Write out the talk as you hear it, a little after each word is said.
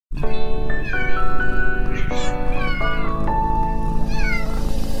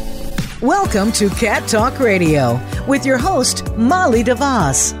Welcome to Cat Talk Radio with your host, Molly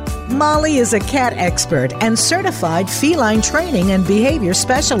DeVos. Molly is a cat expert and certified feline training and behavior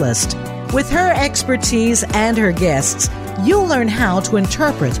specialist. With her expertise and her guests, you'll learn how to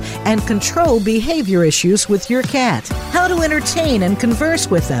interpret and control behavior issues with your cat, how to entertain and converse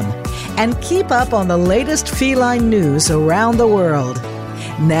with them, and keep up on the latest feline news around the world.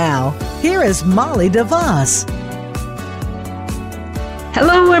 Now, here is Molly DeVos.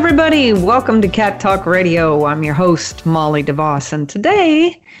 Hello, everybody. Welcome to Cat Talk Radio. I'm your host, Molly DeVos, and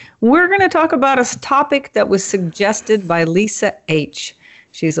today we're going to talk about a topic that was suggested by Lisa H.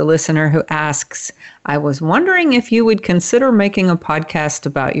 She's a listener who asks, I was wondering if you would consider making a podcast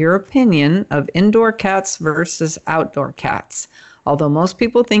about your opinion of indoor cats versus outdoor cats. Although most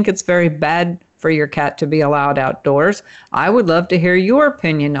people think it's very bad for your cat to be allowed outdoors, I would love to hear your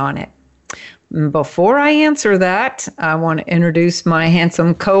opinion on it. Before I answer that, I want to introduce my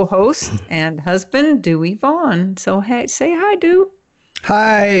handsome co-host and husband, Dewey Vaughn. So hey, say hi, Dew.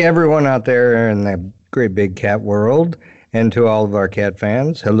 Hi, everyone out there in the great big cat world, and to all of our cat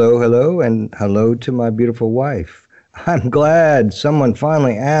fans. Hello, and hello to my beautiful wife. I'm glad someone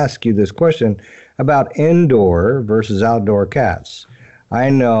finally asked you this question about indoor versus outdoor cats. I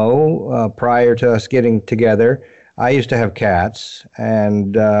know prior to us getting together, I used to have cats,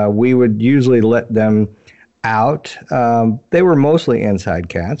 and we would usually let them out. They were mostly inside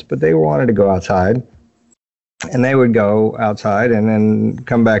cats, but they wanted to go outside, and they would go outside and then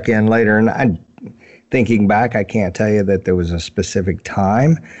come back in later. And thinking back, I can't tell you that there was a specific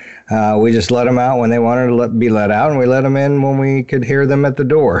time. We just let them out when they wanted to be let out, and we let them in when we could hear them at the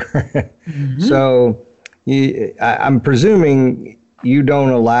door. Mm-hmm. So I'm presuming you don't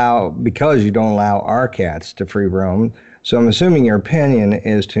allow our cats to free roam. So I'm assuming your opinion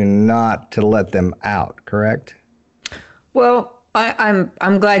is not to let them out, correct? Well,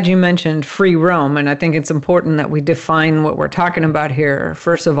 I'm glad you mentioned free roam, and I think it's important that we define what we're talking about here.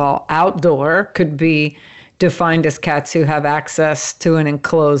 First of all, outdoor could be defined as cats who have access to an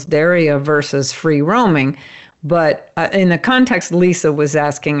enclosed area versus free roaming. But in the context Lisa was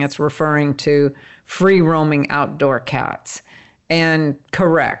asking, it's referring to free roaming outdoor cats. And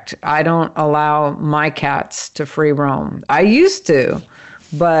correct, I don't allow my cats to free roam. I used to,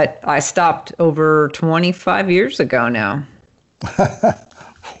 but I stopped over 25 years ago now.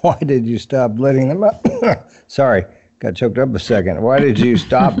 Why did you stop letting them out? Sorry, got choked up a second. Why did you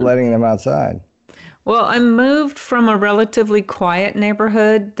stop letting them outside? Well, I moved from a relatively quiet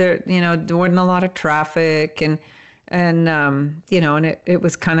neighborhood. There wasn't a lot of traffic, and it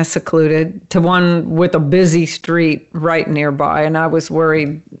was kind of secluded, to one with a busy street right nearby, and I was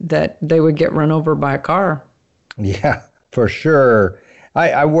worried that they would get run over by a car. Yeah, for sure.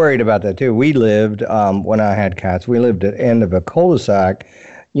 I worried about that too. We lived, when I had cats, we lived at the end of a cul-de-sac,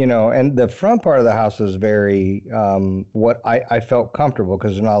 and the front part of the house was very, I felt comfortable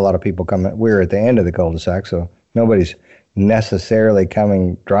because there's not a lot of people coming. We were at the end of the cul-de-sac, so nobody's necessarily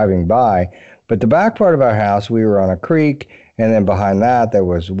driving by. But the back part of our house, we were on a creek, and then behind that there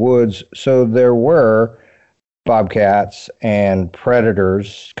was woods. So there were bobcats and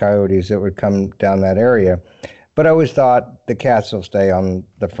predators, coyotes that would come down that area. But I always thought the cats will stay on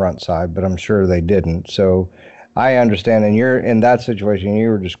the front side, but I'm sure they didn't. So I understand, and you're in that situation you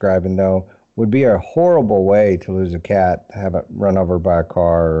were describing, though, would be a horrible way to lose a cat, have it run over by a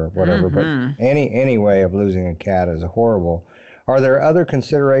car or whatever. Mm-hmm. But any way of losing a cat is horrible. Are there other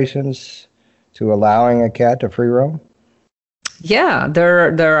considerations to allowing a cat to free roam? Yeah,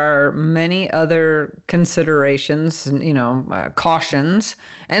 there are many other considerations, cautions,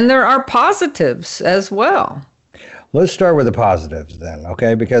 and there are positives as well. Let's start with the positives then,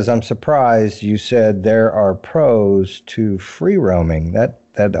 okay? Because I'm surprised you said there are pros to free roaming.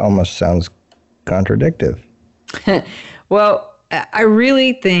 That almost sounds contradictory. Well, I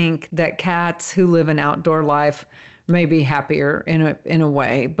really think that cats who live an outdoor life may be happier in a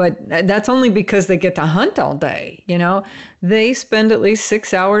way, but that's only because they get to hunt all day. They spend at least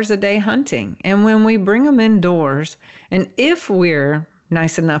 6 hours a day hunting, and when we bring them indoors, and if we're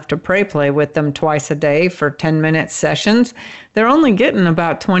nice enough to play with them twice a day for 10-minute sessions, they're only getting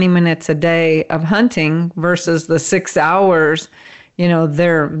about 20 minutes a day of hunting versus the 6 hours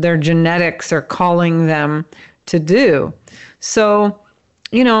their genetics are calling them to do. So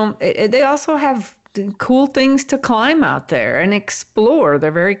they also have cool things to climb out there and explore.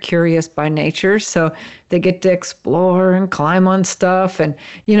 They're very curious by nature, so they get to explore and climb on stuff, and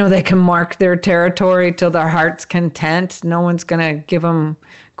they can mark their territory till their heart's content. No one's gonna give them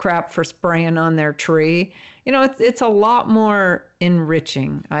crap for spraying on their tree. It's a lot more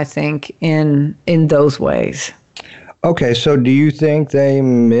enriching, I think, in those ways. Okay, so do you think they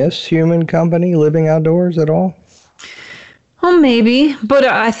miss human company living outdoors at all? Well, maybe, but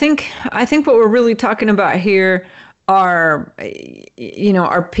I think what we're really talking about here are,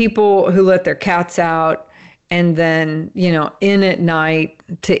 are people who let their cats out and then, in at night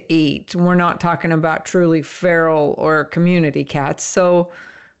to eat. We're not talking about truly feral or community cats. So,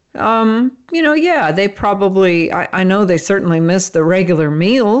 yeah, they probably, I know they certainly miss the regular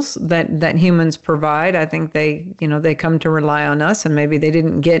meals that humans provide. I think they come to rely on us, and maybe they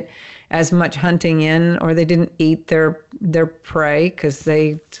didn't get as much hunting in, or they didn't eat their prey, because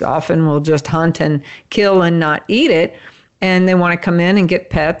they often will just hunt and kill and not eat it. And they want to come in and get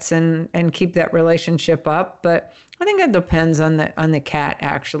pets and keep that relationship up. But I think it depends on the cat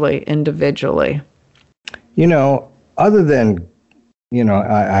actually individually. Other than,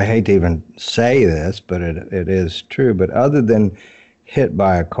 I hate to even say this, but it is true. But other than hit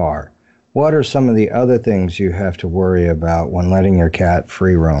by a car, what are some of the other things you have to worry about when letting your cat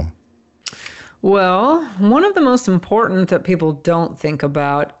free roam? Well, one of the most important that people don't think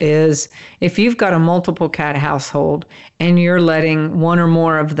about is if you've got a multiple cat household and you're letting one or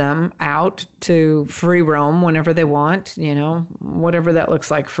more of them out to free roam whenever they want, whatever that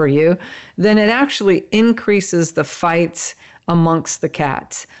looks like for you, then it actually increases the fights amongst the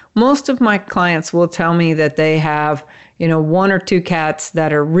cats. Most of my clients will tell me that they have, one or two cats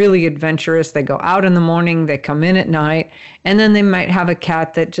that are really adventurous. They go out in the morning, they come in at night, and then they might have a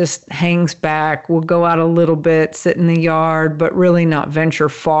cat that just hangs back, will go out a little bit, sit in the yard, but really not venture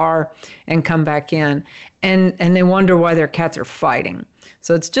far and come back in. And they wonder why their cats are fighting.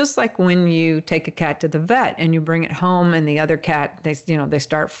 So it's just like when you take a cat to the vet and you bring it home and the other cat, they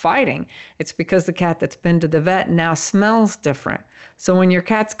start fighting. It's because the cat that's been to the vet now smells different. So when your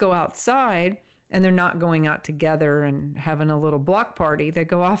cats go outside and they're not going out together and having a little block party, they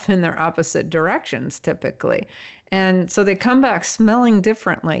go off in their opposite directions typically. And so they come back smelling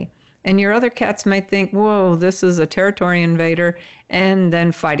differently. And your other cats might think, whoa, this is a territory invader, and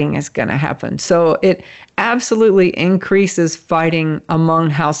then fighting is going to happen. So it absolutely increases fighting among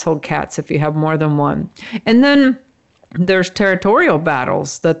household cats if you have more than one. And then there's territorial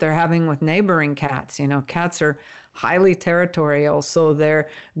battles that they're having with neighboring cats. Cats are highly territorial, so they're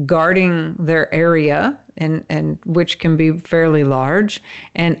guarding their area, and which can be fairly large,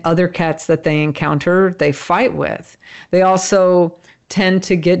 and other cats that they encounter, they fight with. They also tend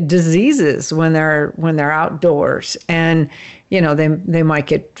to get diseases when they're outdoors, and they might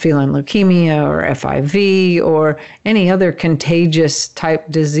get feline leukemia or FIV or any other contagious type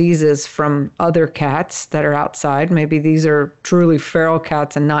diseases from other cats that are outside. Maybe these are truly feral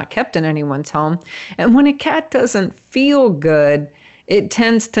cats and not kept in anyone's home. And when a cat doesn't feel good, it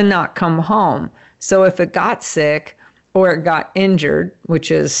tends to not come home. So if it got sick or it got injured,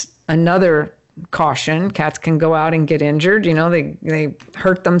 which is another caution, cats can go out and get injured. They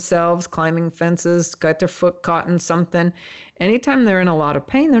hurt themselves climbing fences, got their foot caught in something. Anytime they're in a lot of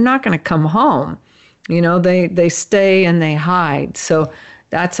pain, they're not going to come home. They stay and they hide. So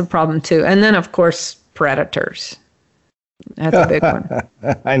that's a problem too. And then of course, predators. That's a big one.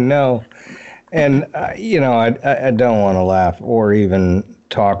 I know. And, I don't want to laugh or even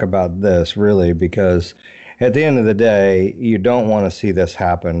talk about this really, because at the end of the day, you don't want to see this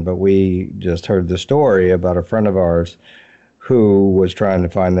happen, but we just heard the story about a friend of ours who was trying to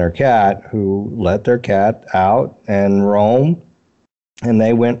find their cat, who let their cat out and roam, and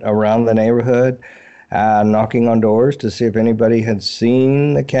they went around the neighborhood knocking on doors to see if anybody had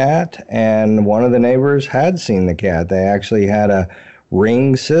seen the cat, and one of the neighbors had seen the cat. They actually had a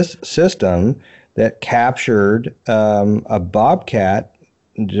ring system that captured a bobcat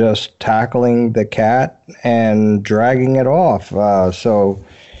just tackling the cat and dragging it off. That's a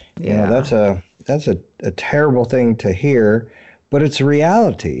terrible thing to hear, but it's a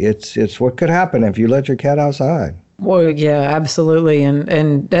reality. It's what could happen if you let your cat outside. Well, yeah, absolutely.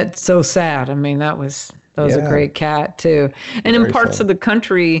 And that's so sad. I mean, that was a great cat too. And in parts of the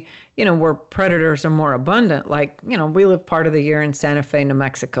country, where predators are more abundant, like, we live part of the year in Santa Fe, New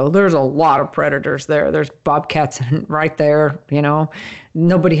Mexico. There's a lot of predators there. There's bobcats right there,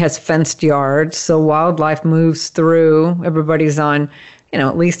 Nobody has fenced yards. So wildlife moves through. Everybody's on,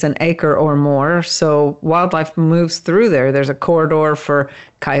 at least an acre or more. So wildlife moves through there. There's a corridor for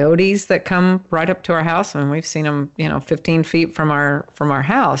coyotes that come right up to our house, and we've seen them, 15 feet from our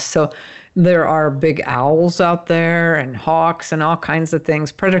house. So there are big owls out there and hawks and all kinds of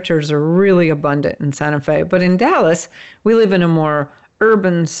things. Predators are really abundant in Santa Fe. But in Dallas, we live in a more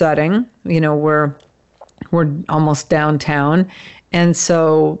urban setting. We're almost downtown. And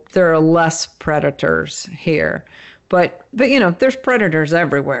so there are less predators here. But there's predators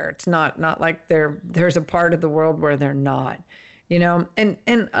everywhere. It's not like there's a part of the world where they're not.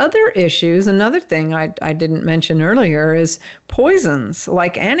 And other issues, another thing I didn't mention earlier is poisons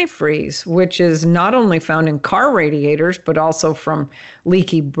like antifreeze, which is not only found in car radiators, but also from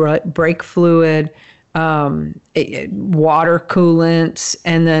leaky brake fluid, water coolants,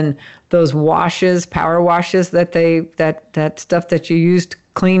 and then those washes, power washes that stuff that you use to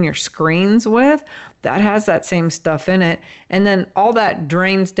clean your screens with, that has that same stuff in it. And then all that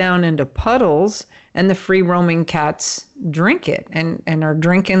drains down into puddles, and the free roaming cats drink it and are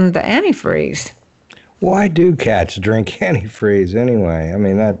drinking the antifreeze. Why do cats drink antifreeze anyway? I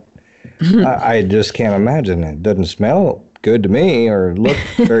mean, I just can't imagine it. Doesn't smell good to me or look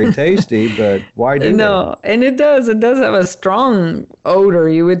very tasty, but why do No, and it does have a strong odor.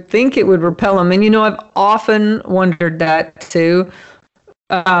 You would think it would repel them. And I've often wondered that too.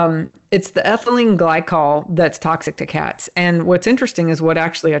 It's the ethylene glycol that's toxic to cats. And what's interesting is what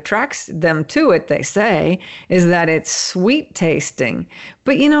actually attracts them to it, they say, is that it's sweet tasting.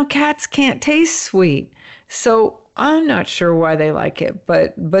 But cats can't taste sweet. So I'm not sure why they like it,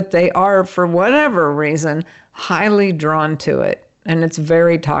 but they are, for whatever reason, highly drawn to it. And it's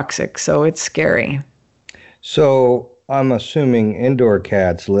very toxic, so it's scary. So I'm assuming indoor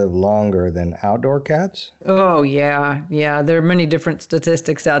cats live longer than outdoor cats? Oh, yeah. There are many different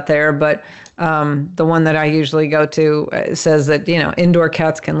statistics out there, but the one that I usually go to says that, indoor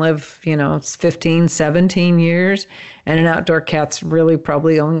cats can live, 15, 17 years, and an outdoor cat's really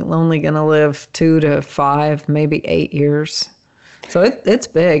probably only going to live 2 to 5, maybe 8 years. So it's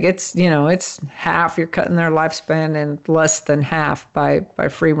big. It's, it's half. You're cutting their lifespan in less than half by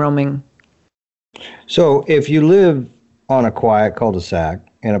free roaming. So if you live on a quiet cul-de-sac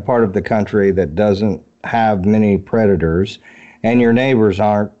in a part of the country that doesn't have many predators, and your neighbors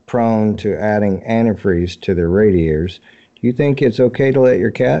aren't prone to adding antifreeze to their radiators, do you think it's okay to let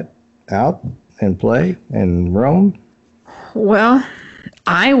your cat out and play and roam? Well,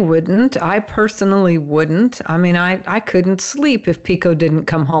 I wouldn't. I personally wouldn't. I mean, I couldn't sleep if Pico didn't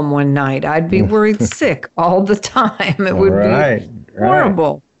come home one night. I'd be worried sick all the time. It would be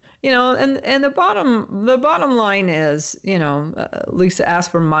horrible. And the bottom line is, Lisa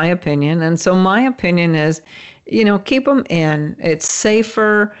asked for my opinion. And so my opinion is, keep them in. It's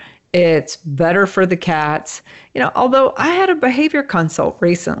safer. It's better for the cats. Although I had a behavior consult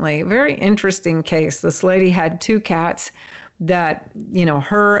recently, very interesting case. This lady had 2 cats that,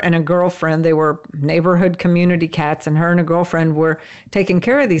 her and a girlfriend, they were neighborhood community cats, and her and a girlfriend were taking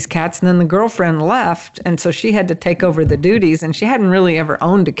care of these cats. And then the girlfriend left, and so she had to take over the duties, and she hadn't really ever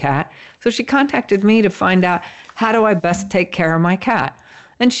owned a cat. So she contacted me to find out, how do I best take care of my cat?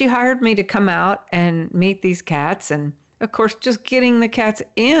 And she hired me to come out and meet these cats. And of course, just getting the cats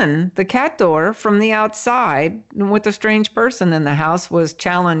in the cat door from the outside with a strange person in the house was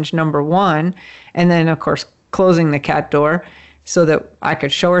challenge number 1. And then, of course, closing the cat door so that I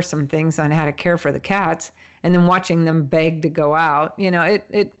could show her some things on how to care for the cats, and then watching them beg to go out.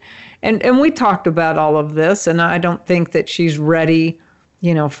 And we talked about all of this, and I don't think that she's ready,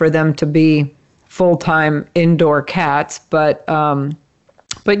 for them to be full-time indoor cats, but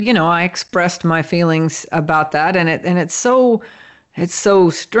I expressed my feelings about that, and it's so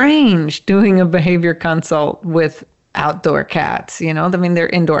strange doing a behavior consult with outdoor cats. I mean, they're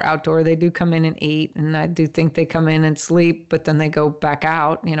indoor, outdoor. They do come in and eat, and I do think they come in and sleep, but then they go back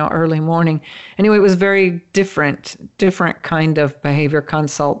out, early morning. Anyway, it was very different kind of behavior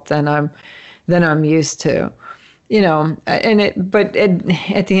consult than I'm used to. But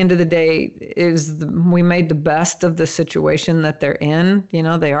at the end of the day, we made the best of the situation that they're in.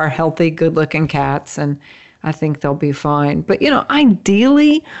 They are healthy, good-looking cats, and I think they'll be fine. But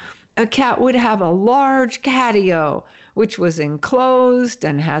ideally, a cat would have a large catio, which was enclosed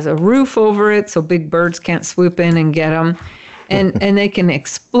and has a roof over it so big birds can't swoop in and get them. And they can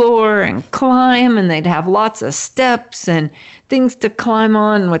explore and climb, and they'd have lots of steps and things to climb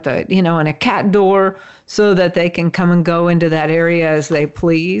on with and a cat door so that they can come and go into that area as they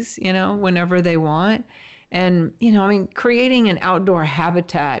please, whenever they want. And, creating an outdoor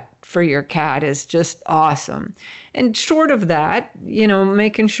habitat for your cat is just awesome. And short of that,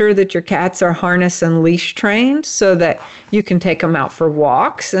 making sure that your cats are harness and leash trained so that you can take them out for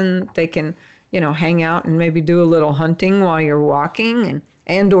walks and they can, hang out and maybe do a little hunting while you're walking,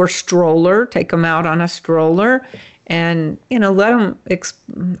 and or stroller, take them out on a stroller, and, let them,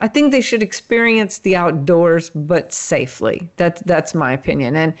 I think they should experience the outdoors, but safely. That's my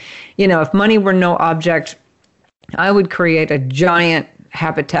opinion. And, if money were no object, I would create a giant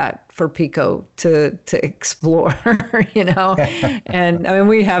habitat for Pico to explore, And I mean,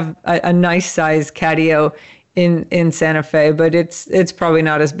 we have a nice sized catio in Santa Fe, but it's probably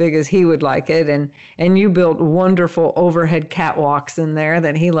not as big as he would like it. And you built wonderful overhead catwalks in there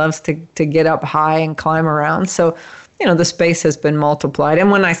that he loves to get up high and climb around. So, the space has been multiplied. And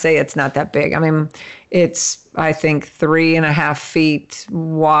when I say it's not that big, I mean, it's, I think, 3.5 feet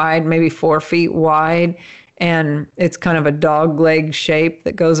wide, maybe 4 feet wide. And it's kind of a dog leg shape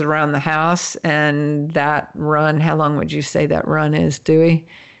that goes around the house. And that run, how long would you say that run is, Dewey?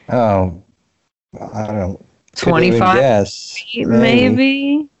 Oh, I don't. 25 feet,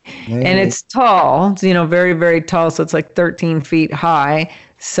 maybe. And it's tall, very, very tall. So it's like 13 feet high.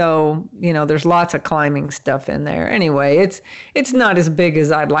 So, there's lots of climbing stuff in there. Anyway, it's not as big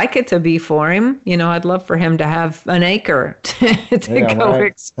as I'd like it to be for him. I'd love for him to have an acre to go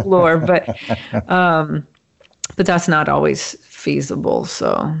explore, but that's not always feasible.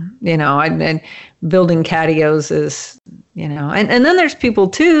 So, and building catios is, and then there's people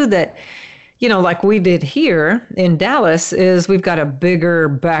too that, like we did here in Dallas, is we've got a bigger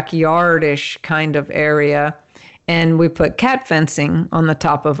backyard-ish kind of area, and we put cat fencing on the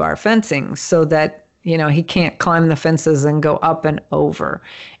top of our fencing so that, he can't climb the fences and go up and over.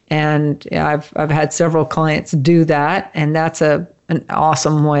 And I've had several clients do that, and that's an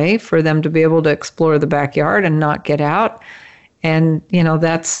awesome way for them to be able to explore the backyard and not get out. And,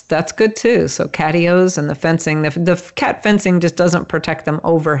 that's good too. So catios and the fencing, the cat fencing just doesn't protect them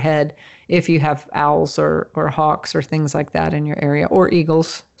overhead if you have owls or hawks or things like that in your area, or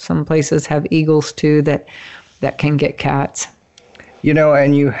eagles. Some places have eagles too that can get cats.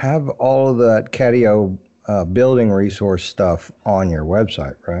 And you have all of that catio building resource stuff on your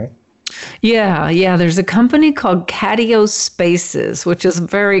website, right? Yeah. There's a company called Catio Spaces, which is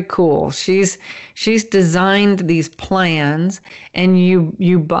very cool. She's designed these plans, and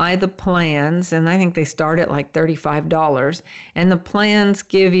you buy the plans, and I think they start at like $35. And the plans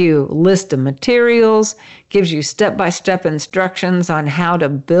give you a list of materials, gives you step-by-step instructions on how to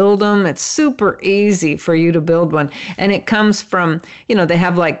build them. It's super easy for you to build one. And it comes from, they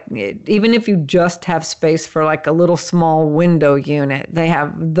have like, even if you just have space for like a little small window unit, they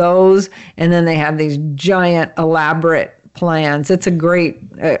have those. And then they have these giant, elaborate plans. It's a great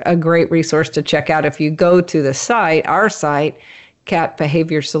resource to check out. If you go to the site, our site,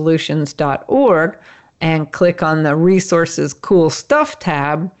 catbehaviorsolutions.org, and click on the resources cool stuff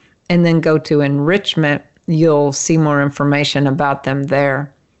tab, and then go to enrichment, you'll see more information about them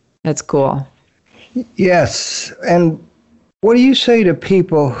there. That's cool. Yes. And what do you say to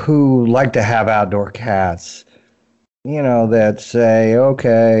people who like to have outdoor cats? That say,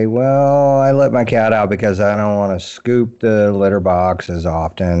 okay, well, I let my cat out because I don't want to scoop the litter box as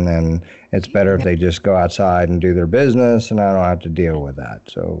often, and it's better if they just go outside and do their business, and I don't have to deal with that.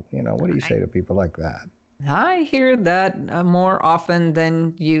 So, what do you say to people like that? I hear that more often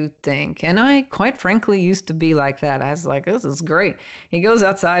than you think. And I, quite frankly, used to be like that. I was like, this is great. He goes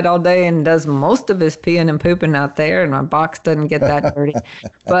outside all day and does most of his peeing and pooping out there, and my box doesn't get that dirty.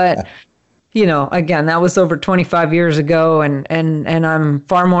 But again, that was over 25 years ago, and I'm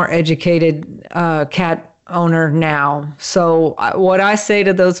far more educated cat owner now. So what I say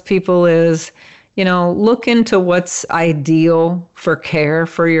to those people is, look into what's ideal for care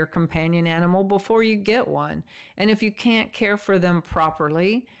for your companion animal before you get one. And if you can't care for them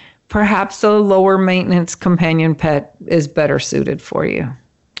properly, perhaps a lower maintenance companion pet is better suited for you.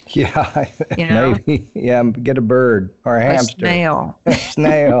 Yeah, maybe. Yeah, get a bird or a hamster. Snail.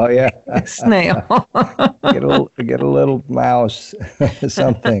 Snail, yeah. Snail. get a little mouse,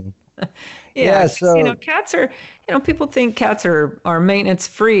 something. Yeah, so cats are, people think cats are maintenance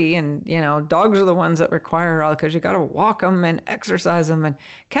free, and dogs are the ones that require all, because you got to walk them and exercise them, and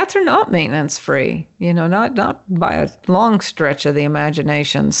cats are not maintenance free, not by a long stretch of the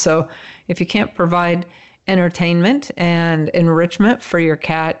imagination. So if you can't provide entertainment and enrichment for your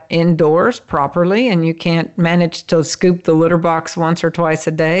cat indoors properly, and you can't manage to scoop the litter box once or twice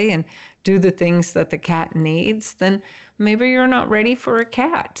a day and do the things that the cat needs, then maybe you're not ready for a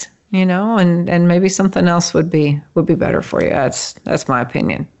cat, and maybe something else would be better for you. That's my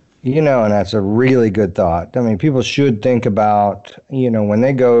opinion. And that's a really good thought. I mean, people should think about, when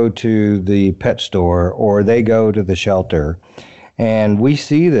they go to the pet store or they go to the shelter, and we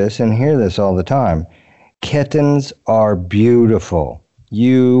see this and hear this all the time. Kittens are beautiful.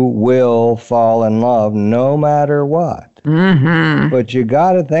 You will fall in love no matter what. Mm-hmm. But you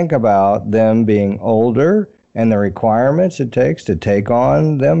got to think about them being older and the requirements it takes to take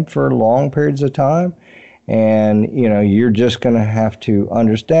on them for long periods of time. And, you're just going to have to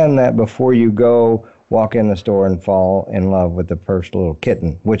understand that before you go walk in the store and fall in love with the first little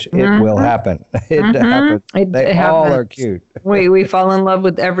kitten, which it will happen. It happens. They all are cute. We fall in love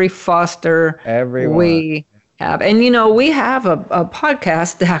with every foster Everyone. we have. And, we have a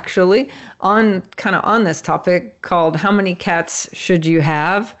podcast actually on this topic called How Many Cats Should You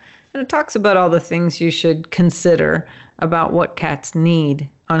Have? And it talks about all the things you should consider about what cats need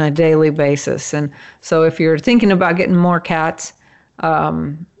on a daily basis. And so if you're thinking about getting more cats,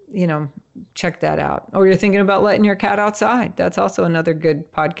 check that out. Or you're thinking about letting your cat outside. That's also another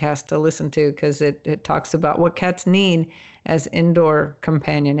good podcast to listen to because it talks about what cats need as indoor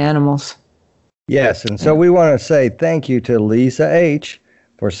companion animals. Yes, and so we want to say thank you to Lisa H.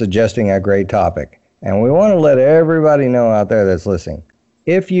 for suggesting a great topic. And we want to let everybody know out there that's listening,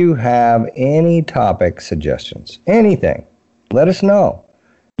 if you have any topic suggestions, anything, let us know.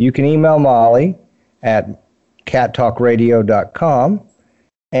 You can email Molly at cattalkradio.com,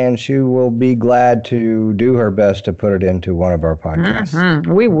 and she will be glad to do her best to put it into one of our podcasts.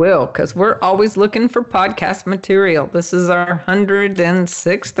 Mm-hmm. We will, because we're always looking for podcast material. This is our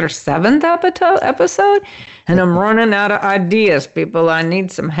 106th or 7th episode, and I'm running out of ideas, people. I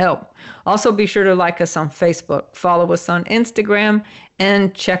need some help. Also, be sure to like us on Facebook, follow us on Instagram,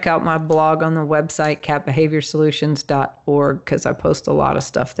 and check out my blog on the website, catbehaviorsolutions.org, because I post a lot of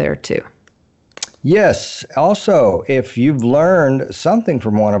stuff there, too. Yes. Also, if you've learned something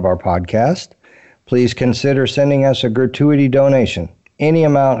from one of our podcasts, please consider sending us a gratuity donation. Any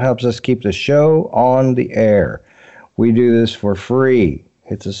amount helps us keep the show on the air. We do this for free.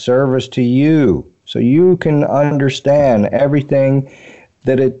 It's a service to you, so you can understand everything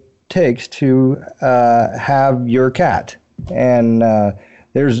that it takes to have your cat. And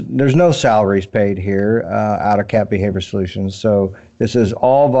there's no salaries paid here out of Cat Behavior Solutions. So this is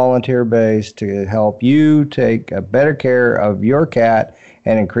all volunteer-based to help you take a better care of your cat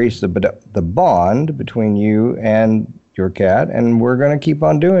and increase the bond between you and your cat. And we're going to keep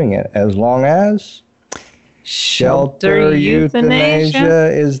on doing it as long as shelter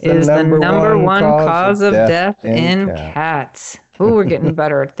euthanasia is the number one cause of death in cats. Oh, we're getting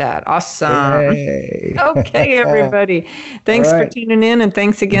better at that. Awesome. Yay. Okay, everybody. Thanks for tuning in, and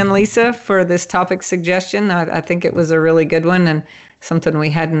thanks again, Lisa, for this topic suggestion. I think it was a really good one and something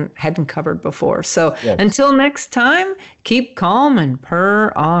we hadn't covered before. So Until next time, keep calm and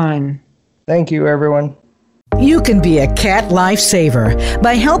purr on. Thank you, everyone. You can be a cat lifesaver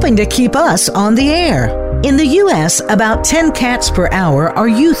by helping to keep us on the air. In the U.S., about 10 cats per hour are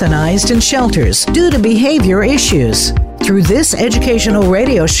euthanized in shelters due to behavior issues. Through this educational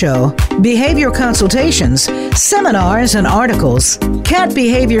radio show, behavior consultations, seminars, and articles, Cat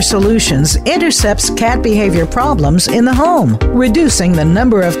Behavior Solutions intercepts cat behavior problems in the home, reducing the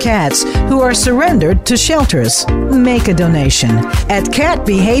number of cats who are surrendered to shelters. Make a donation at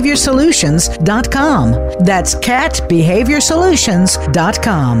catbehaviorsolutions.com. That's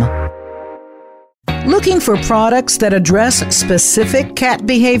catbehaviorsolutions.com. Looking for products that address specific cat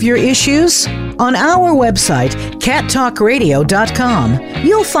behavior issues? On our website, cattalkradio.com,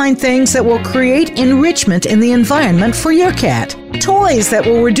 you'll find things that will create enrichment in the environment for your cat. Toys that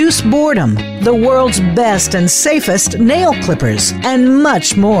will reduce boredom, the world's best and safest nail clippers, and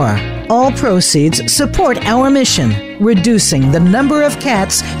much more. All proceeds support our mission, reducing the number of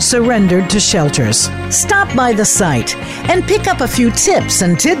cats surrendered to shelters. Stop by the site and pick up a few tips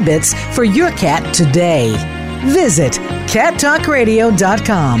and tidbits for your cat today. Visit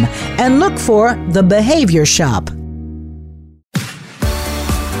cattalkradio.com and look for The Behavior Shop.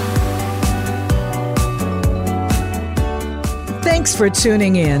 Thanks for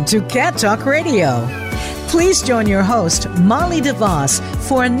tuning in to Cat Talk Radio. Please join your host, Molly DeVos,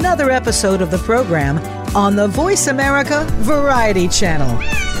 for another episode of the program on the Voice America Variety Channel.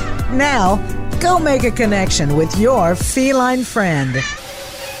 Now, go make a connection with your feline friend.